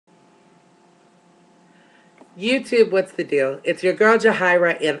YouTube, what's the deal? It's your girl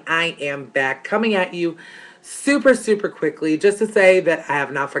Jahira, and I am back coming at you super, super quickly just to say that I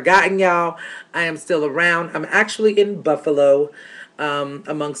have not forgotten y'all. I am still around. I'm actually in Buffalo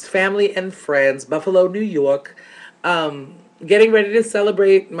amongst family and friends, Buffalo, New York, getting ready to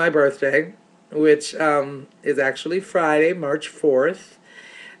celebrate my birthday, which is actually Friday, March 4th.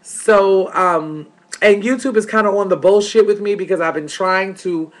 So, and YouTube is kind of on the bullshit with me because I've been trying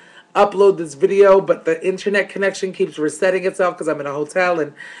to upload this video, but the internet connection keeps resetting itself because I'm in a hotel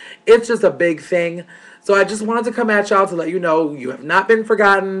and it's just a big thing. So I just wanted to come at y'all to let you know you have not been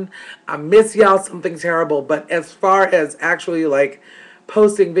forgotten. I miss y'all something terrible. But as far as actually like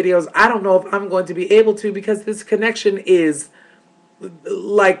posting videos, I don't know if I'm going to be able to because this connection is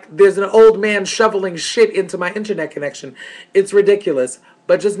like there's an old man shoveling shit into my internet connection. It's ridiculous.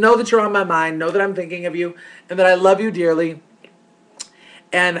 But just know that you're on my mind. Know that I'm thinking of you and that I love you dearly.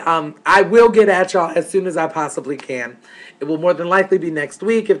 And I will get at y'all as soon as I possibly can. It will more than likely be next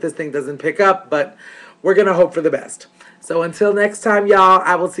week if this thing doesn't pick up, but we're going to hope for the best. So until next time, y'all,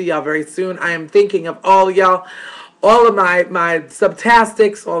 I will see y'all very soon. I am thinking of all y'all, all of my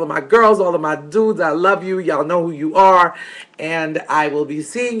subtastics, all of my girls, all of my dudes. I love you. Y'all know who you are. And I will be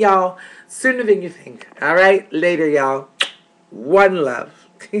seeing y'all sooner than you think. All right? Later, y'all. One love.